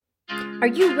Are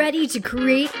you ready to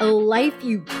create a life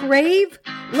you crave?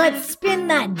 Let's spin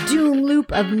that doom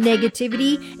loop of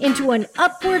negativity into an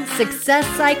upward success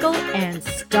cycle and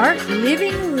start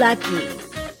living lucky.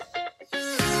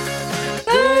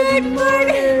 Good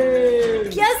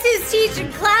morning! Guess who's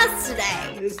teaching class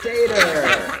today? It's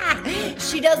Tater.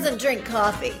 She doesn't drink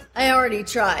coffee. I already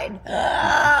tried.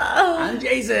 I'm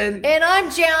Jason. And I'm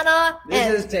Jana.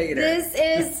 This is Tater. This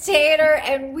is Tater,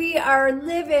 and we are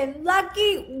living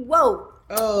lucky. Whoa.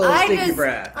 Oh, stinky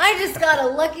breath. I just got a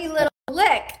lucky little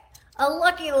lick. A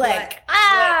lucky lick.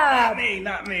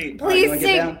 Not me. Please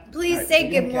say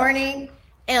good morning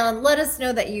and let us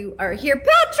know that you are here.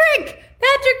 Patrick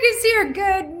is here.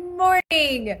 Good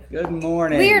morning. Good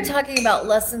morning. We are talking about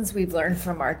lessons we've learned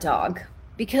from our dog.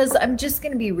 Because I'm just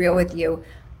going to be real with you.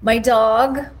 My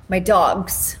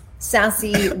dogs,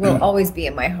 Sassy will always be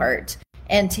in my heart.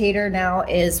 And Tater now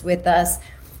is with us,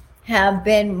 have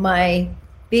been my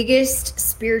biggest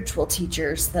spiritual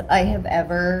teachers that I have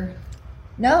ever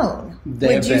known.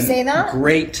 Would you say that?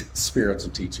 Great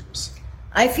spiritual teachers.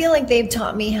 I feel like they've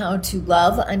taught me how to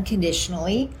love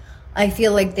unconditionally. I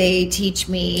feel like they teach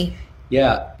me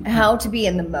how to be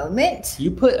in the moment.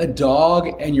 You put a dog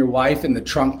and your wife in the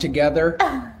trunk together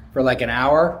for like an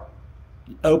hour,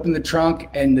 open the trunk,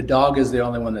 and the dog is the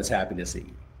only one that's happy to see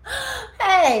you.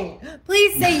 Hey,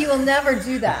 please say you will never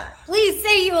do that. Please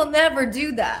say you will never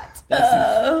do that.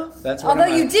 That's although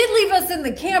you did leave us in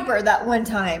the camper that one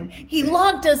time. He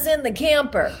locked us in the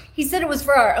camper. He said it was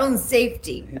for our own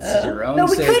safety. It's your own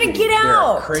safety. No, we couldn't get out. There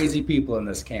are crazy people in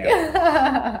this camp.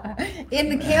 In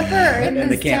the camper or in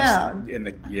this town?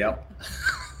 Yep.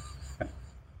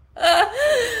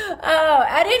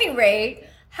 At any rate,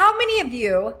 how many of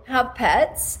you have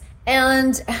pets?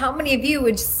 And how many of you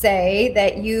would say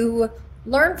that you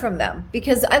learn from them?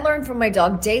 Because I learn from my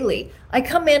dog daily. I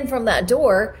come in from that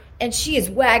door and she is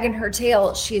wagging her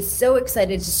tail. She is so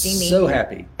excited to see me. So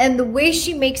happy. And the way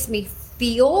she makes me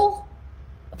feel,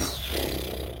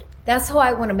 that's how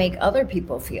I want to make other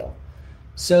people feel.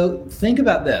 So think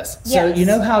about this. Yes. So you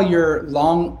know how you're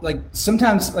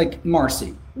sometimes like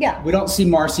Marcy. Yeah. We don't see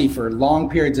Marcy for long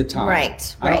periods of time.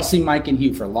 Right. I don't see Mike and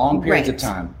Hugh for long periods of Right.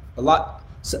 time.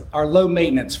 So our low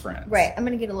maintenance friends. Right. I'm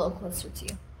going to get a little closer to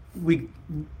you. We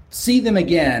see them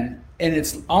again, and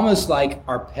it's almost like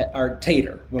our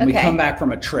Tater when we come back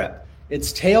from a trip.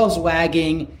 It's tails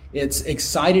wagging. It's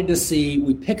excited to see.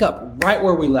 We pick up right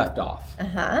where we left off.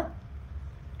 Uh-huh.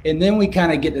 And then we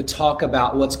kind of get to talk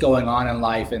about what's going on in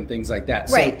life and things like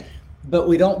that. Right. So, but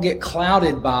we don't get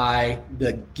clouded by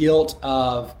the guilt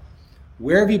of,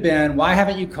 where have you been? Why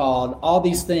haven't you called? All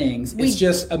these things. It's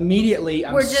just immediately,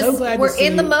 I'm so glad to see we're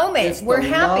in the moment. It's we're the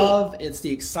happy. Love, it's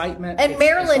the excitement. And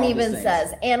Marilyn all even these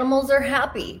says animals are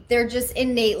happy. They're just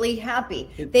innately happy.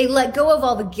 They let go of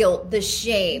all the guilt, the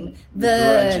shame,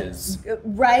 the grudges.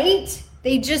 Right?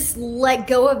 They just let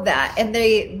go of that.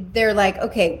 And they're like,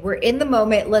 okay, we're in the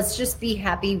moment. Let's just be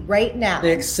happy right now.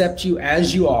 They accept you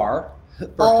as you are.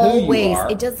 Always. Who you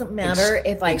are. It doesn't matter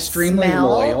if I extremely smell,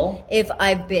 loyal. if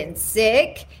I've been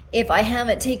sick, if I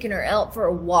haven't taken her out for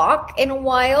a walk in a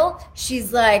while.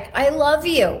 She's like, I love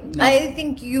you. No. I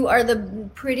think you are the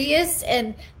prettiest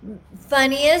and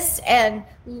funniest and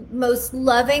most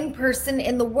loving person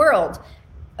in the world.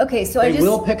 Okay, so They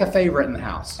will pick a favorite in the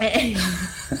house.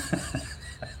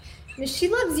 She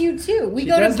loves you too. We She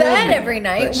go to does love bed me, every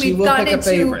night. but she will pick a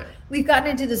favorite. We've gotten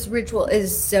into this ritual. It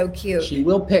is so cute. She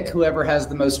will pick whoever has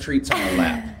the most treats on her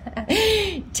lap.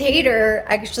 Tater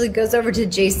actually goes over to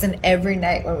Jason every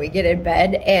night when we get in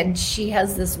bed, and she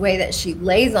has this way that she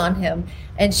lays on him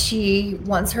and she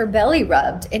wants her belly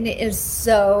rubbed, and it is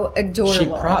so adorable. She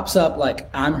props up like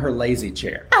I'm her lazy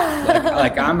chair.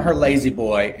 like I'm her lazy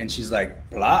boy, and she's like,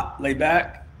 plop, lay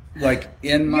back. Like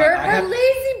in my You're her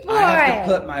lazy boy. I have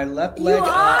to put my left leg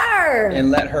up and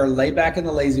let her lay back in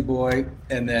the lazy boy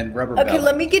and then rub her belly. Okay,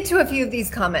 let me get to a few of these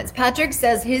comments. Patrick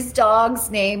says his dog's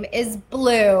name is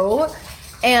Blue.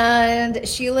 And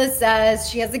Sheila says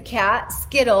she has a cat,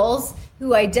 Skittles,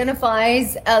 who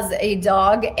identifies as a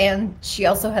dog, and she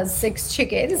also has 6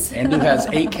 chickens. And who has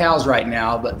 8 cows right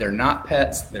now, but they're not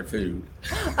pets, they're food.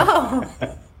 Oh.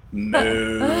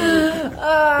 Moo.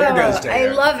 There goes Tater. I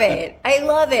love it. I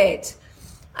love it.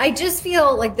 I just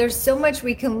feel like there's so much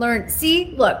we can learn.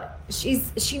 See, look, she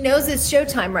knows it's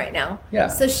showtime right now. Yeah.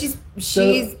 So she's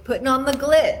putting on the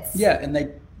glitz. Yeah, and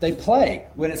they play.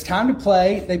 When it's time to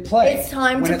play, they play. It's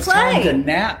time when to it's play. time to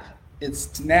nap,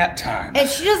 it's nap time. And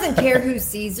she doesn't care who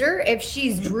sees her. If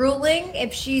she's drooling,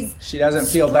 if she doesn't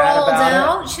feel bad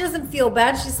about it. She doesn't feel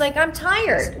bad. She's like, I'm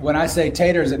tired. When I say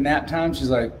Tater's at nap time,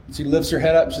 she's like, she lifts her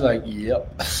head up. She's like,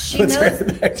 yep.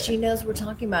 She knows we're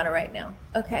talking about her right now.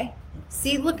 Okay.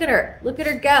 See, look at her. Look at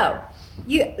her go.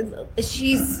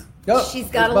 She's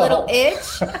got a little itch.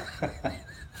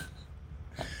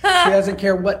 She doesn't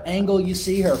care what angle you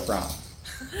see her from.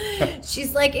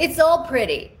 She's like, it's all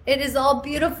pretty. It is all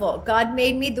beautiful. God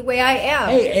made me the way I am.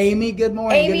 Hey, Amy, good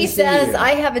morning. Amy says,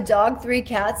 I have a dog, 3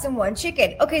 cats, and 1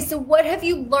 chicken. Okay, so what have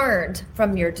you learned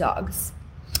from your dogs,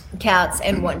 cats,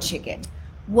 and 1 chicken?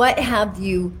 What have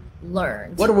you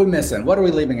learned? What are we missing? What are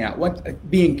we leaving out?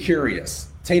 Being curious.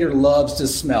 Tater loves to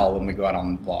smell when we go out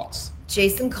on walks.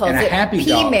 Jason calls it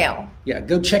pee mail. Yeah,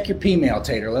 go check your pee mail,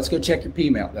 Tater. Let's go check your pee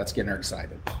mail. That's getting her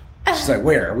excited. She's like,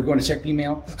 where? Are we going to check pee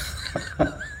mail?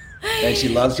 And she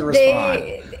loves to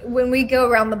respond. When we go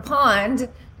around the pond,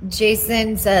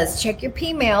 Jason says, check your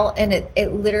pee mail. And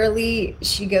it literally,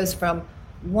 she goes from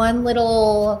one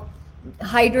little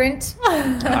hydrant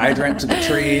to the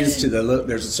trees, to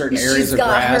there's certain areas She's of got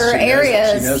grass. Her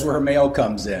areas. She knows where her mail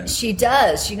comes in. She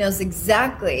does. She knows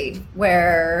exactly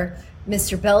where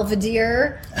Mr.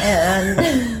 Belvedere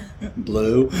and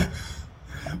Blue.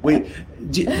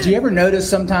 Do you ever notice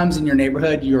sometimes in your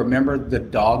neighborhood you remember the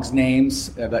dogs' names,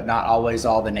 but not always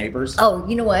all the neighbors? Oh,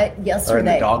 you know what? Yesterday. Or in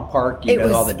the dog park, you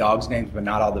know all the dogs' names, but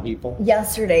not all the people?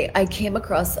 Yesterday, I came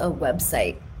across a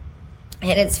website,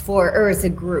 and it's a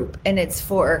group, and it's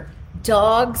for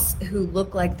dogs who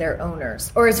look like their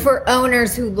owners, or it's for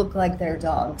owners who look like their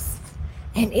dogs.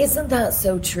 And isn't that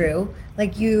so true?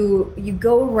 Like you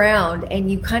go around and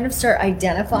you kind of start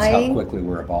identifying. That's how quickly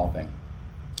we're evolving.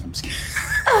 I'm just kidding.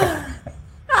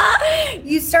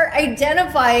 You start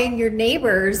identifying your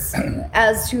neighbors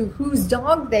as to whose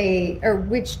dog or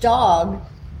which dog,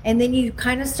 and then you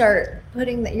kind of start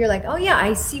putting that. You're like, oh yeah,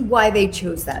 I see why they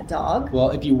chose that dog.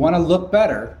 Well, if you want to look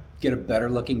better, get a better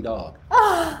looking dog.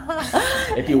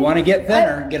 If you want to get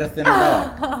thinner, get a thinner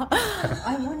dog.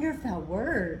 I wonder if that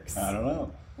works. I don't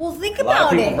know. Well, think about it. A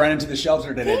lot of people it. run into the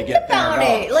shelter today to get thinner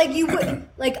dogs. Like you would,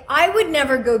 I would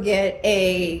never go get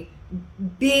a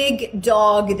big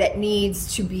dog that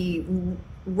needs to be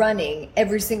running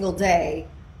every single day.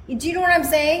 Do you know what I'm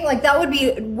saying? Like that would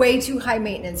be way too high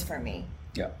maintenance for me.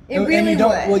 Yeah, it really and you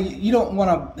don't. would. Well, you don't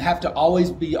want to have to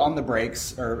always be on the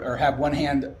brakes or have one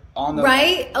hand on the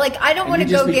right. Like I don't want to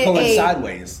go get pulling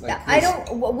sideways. Like I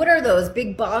don't. What are those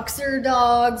big boxer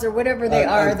dogs or whatever they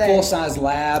are? A full size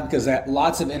lab because that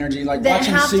lots of energy. Like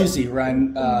watching Susie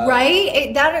run.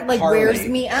 Right. That Harley. wears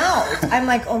me out. I'm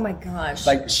like, oh my gosh.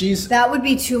 Like that would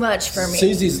be too much for me.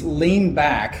 Susie's lean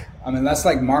back. I mean, that's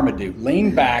like Marmaduke.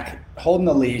 Lean back, holding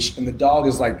the leash, and the dog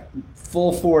is like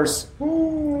full force,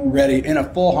 ready in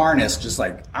a full harness, just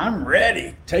like I'm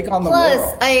ready. Take on the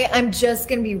world. I'm just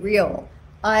gonna be real.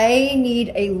 I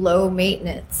need a low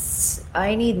maintenance.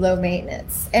 And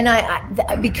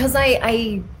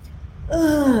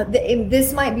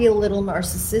this might be a little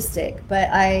narcissistic, but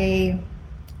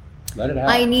let it out.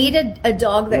 I need a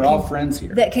dog that we're all friends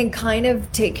here. That can kind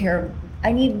of take care of.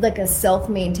 I need like a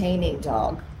self-maintaining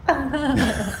dog.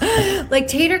 Like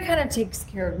Tater kind of takes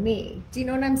care of me. Do you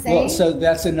know what I'm saying? Well, so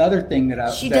that's another thing that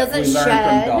we learn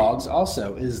from dogs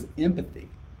also is empathy.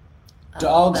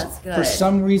 Dogs, for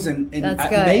some reason, and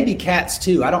maybe cats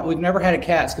too. We've never had a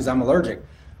cat because I'm allergic,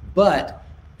 but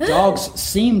dogs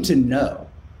seem to know.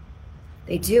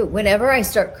 They do. Whenever I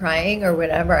start crying or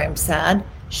whenever I'm sad,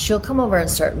 she'll come over and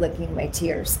start licking my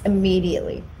tears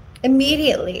immediately.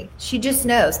 Immediately. She just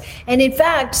knows. And in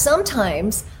fact,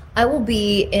 sometimes I will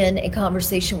be in a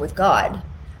conversation with God,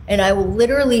 and I will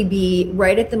literally be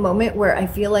right at the moment where I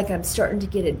feel like I'm starting to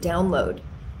get a download.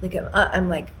 Like I'm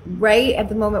like right at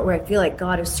the moment where I feel like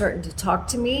God is starting to talk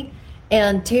to me,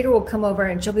 and Tater will come over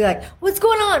and she'll be like, "What's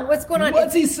going on? What's going on?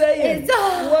 What's he saying?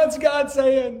 What's God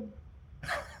saying?"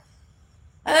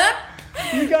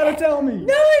 You gotta tell me.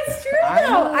 No, it's true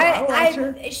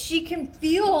though. She can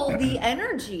feel the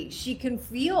energy. She can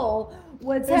feel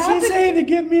what's happening. Is he saying to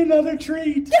give me another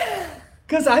treat?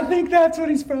 Because I think that's what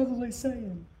he's probably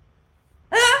saying.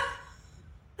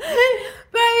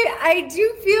 But I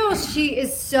do feel she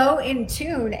is so in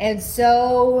tune and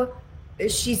so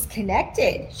she's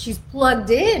connected. She's plugged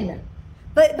in.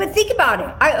 But think about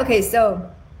it.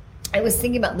 So I was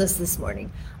thinking about this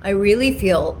morning. I really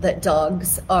feel that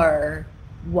dogs are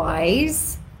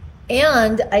wise,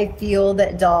 and I feel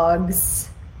that dogs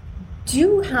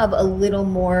do have a little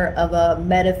more of a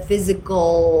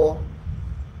metaphysical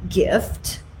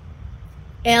gift.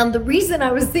 And the reason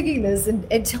I was thinking this,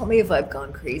 and tell me if I've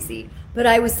gone crazy, but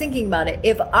I was thinking about it.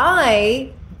 If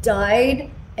I died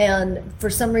and for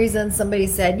some reason somebody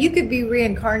said, you could be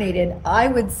reincarnated, I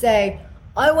would say,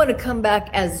 I want to come back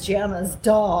as Jana's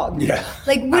dog. Yeah.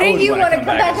 Like, wouldn't you want to come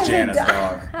back as Jana's a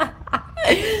dog?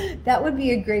 That would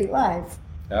be a great life.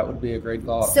 That would be a great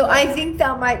dog. So I think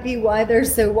that might be why they're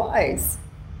so wise.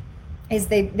 Is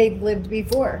they've lived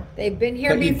before. They've been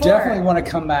here before. You definitely want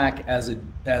to come back as a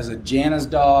Jana's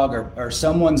dog or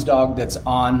someone's dog that's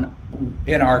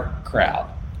in our crowd.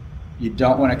 You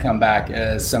don't want to come back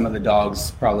as some of the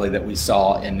dogs probably that we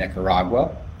saw in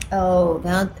Nicaragua. Oh,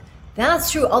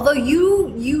 that's true. Although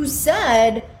you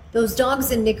said those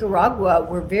dogs in Nicaragua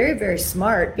were very, very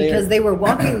smart because they were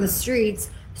walking the streets,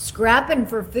 scrapping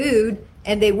for food,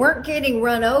 and they weren't getting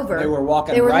run over. They were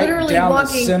walking literally down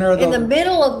walking the center of in the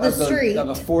middle of the street of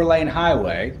a 4-lane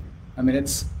highway. I mean,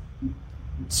 it's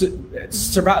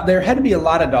there had to be a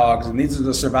lot of dogs, and these are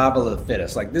the survival of the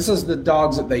fittest. Like, this is the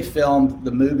dogs that they filmed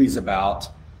the movies about.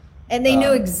 And they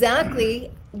knew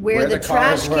exactly where the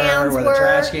trash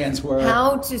cans were,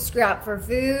 how to scrap for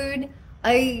food.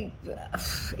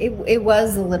 It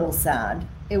was a little sad.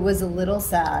 It was a little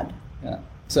sad. Yeah.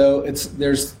 So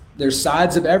there's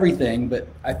sides of everything, but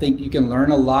I think you can learn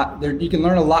a lot. You can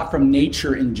learn a lot from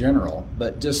nature in general,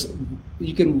 but just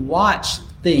you can watch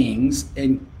things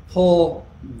and pull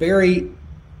very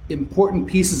important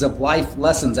pieces of life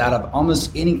lessons out of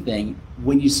almost anything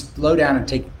when you slow down and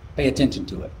pay attention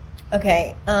to it.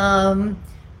 Okay.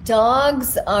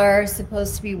 Dogs are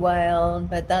supposed to be wild,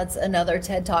 but that's another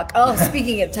TED Talk. Oh,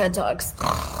 speaking of TED Talks.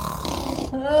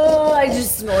 Oh, I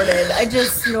just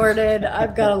snorted.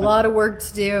 I've got a lot of work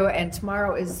to do, and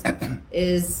tomorrow is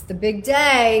the big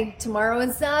day. Tomorrow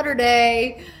and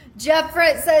Saturday. Jeff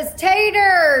Front says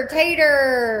tater,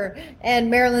 and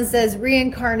Marilyn says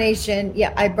reincarnation.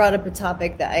 Yeah, I brought up a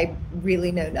topic that I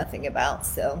really know nothing about,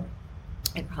 so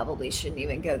I probably shouldn't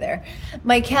even go there.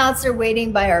 My cats are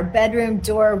waiting by our bedroom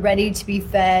door, ready to be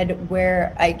fed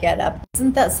where I get up.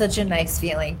 Isn't that such a nice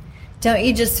feeling? Don't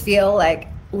you just feel like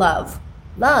love?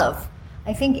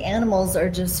 I think animals are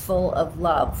just full of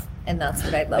love, and that's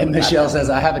what I love. And Michelle says,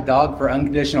 I have a dog for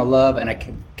unconditional love and a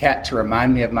cat to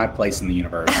remind me of my place in the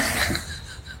universe.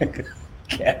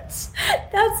 Cats.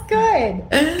 That's good.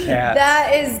 Cats.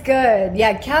 That is good.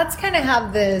 Yeah, cats kind of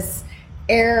have this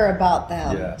air about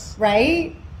them. Yes.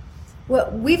 Right?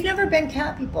 Well, we've never been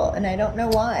cat people, and I don't know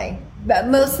why. But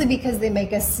mostly because they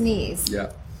make us sneeze.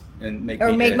 Yeah. And make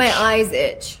my eyes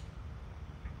itch.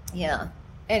 Yeah.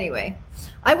 Anyway,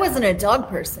 I wasn't a dog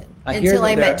person until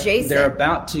I met Jason. They're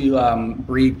about to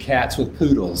breed cats with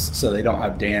poodles, so they don't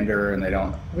have dander and they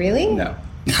don't. Really? No.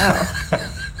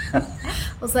 Oh. I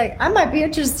was like, I might be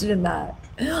interested in that.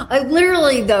 I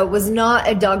literally, though, was not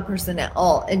a dog person at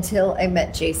all until I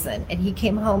met Jason. And he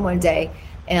came home one day,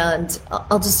 and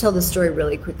I'll just tell the story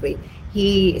really quickly.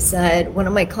 He said one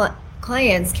of my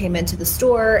clients came into the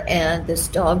store, and this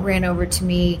dog ran over to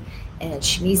me, and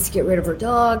she needs to get rid of her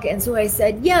dog. And so I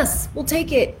said, yes, we'll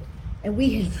take it. And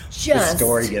we had just... The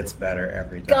story gets better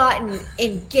every time. ...gotten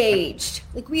engaged.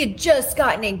 Like, we had just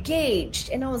gotten engaged.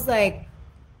 And I was like,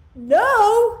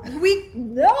 no,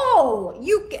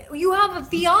 you have a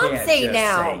fiance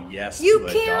now. Say yes you to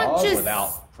a can't dog just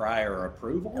without prior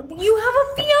approval. You have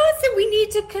a fiance. We need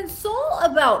to consult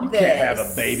about this. You can't have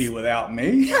a baby without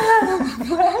me.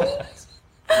 Right?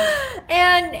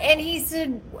 And he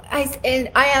said,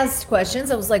 I asked questions.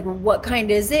 I was like, well, what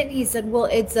kind is it? And he said, well,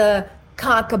 it's a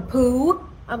cockapoo.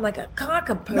 I'm like, a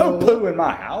cockapoo? No poo in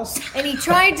my house. And he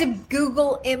tried to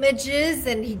Google images,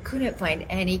 and he couldn't find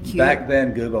any cute. Back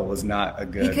then, Google was not a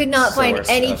good. He could not find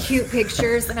any cute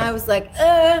pictures, and I was like,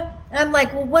 And I'm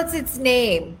like, well, what's its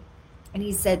name? And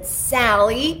he said,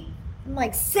 Sally. I'm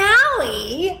like,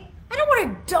 Sally? I don't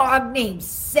want a dog named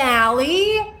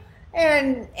Sally.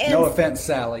 And no offense,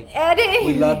 Sally.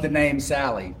 We love the name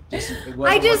Sally.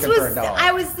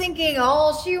 I was thinking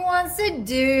all she wants to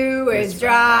do is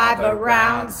drive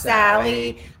around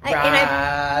Sally.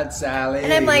 Sally.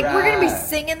 And I'm like, we're going to be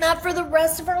singing that for the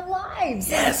rest of our lives.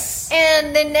 Yes.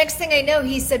 And the next thing I know,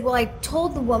 he said, well, I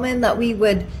told the woman that we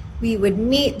would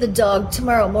meet the dog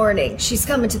tomorrow morning. She's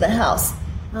coming to the house.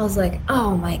 I was like,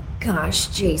 oh my gosh,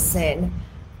 Jason.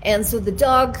 And so the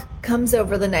dog comes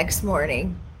over the next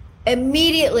morning.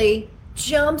 Immediately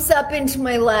jumps up into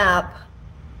my lap.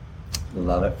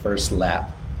 Love it, first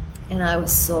lap. And I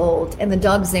was sold. And the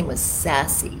dog's name was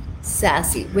Sassy,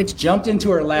 which jumped into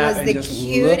her lap and just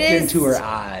looked into her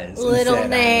eyes. Little and said,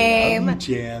 name. I love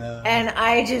you, Jana. And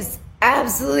I just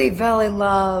absolutely fell in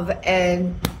love,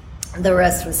 and the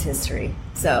rest was history.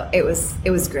 So it was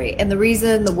great. And the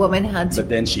reason the woman had to... But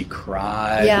then she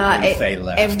cried when Faye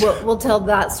left. And we'll tell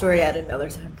that story at another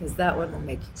time because that one will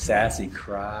make you... Sassy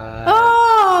cried.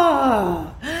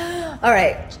 Oh! All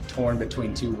right. Torn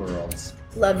between two worlds.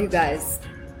 Love you guys.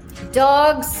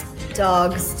 Dogs,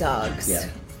 dogs, dogs. Yeah.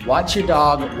 Watch your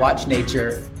dog. Watch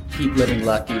nature. Keep living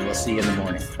lucky. We'll see you in the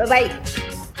morning. Bye-bye.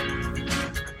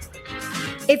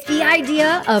 If the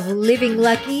idea of living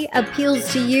lucky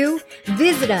appeals to you,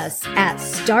 visit us at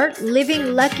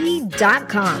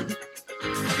startlivinglucky.com.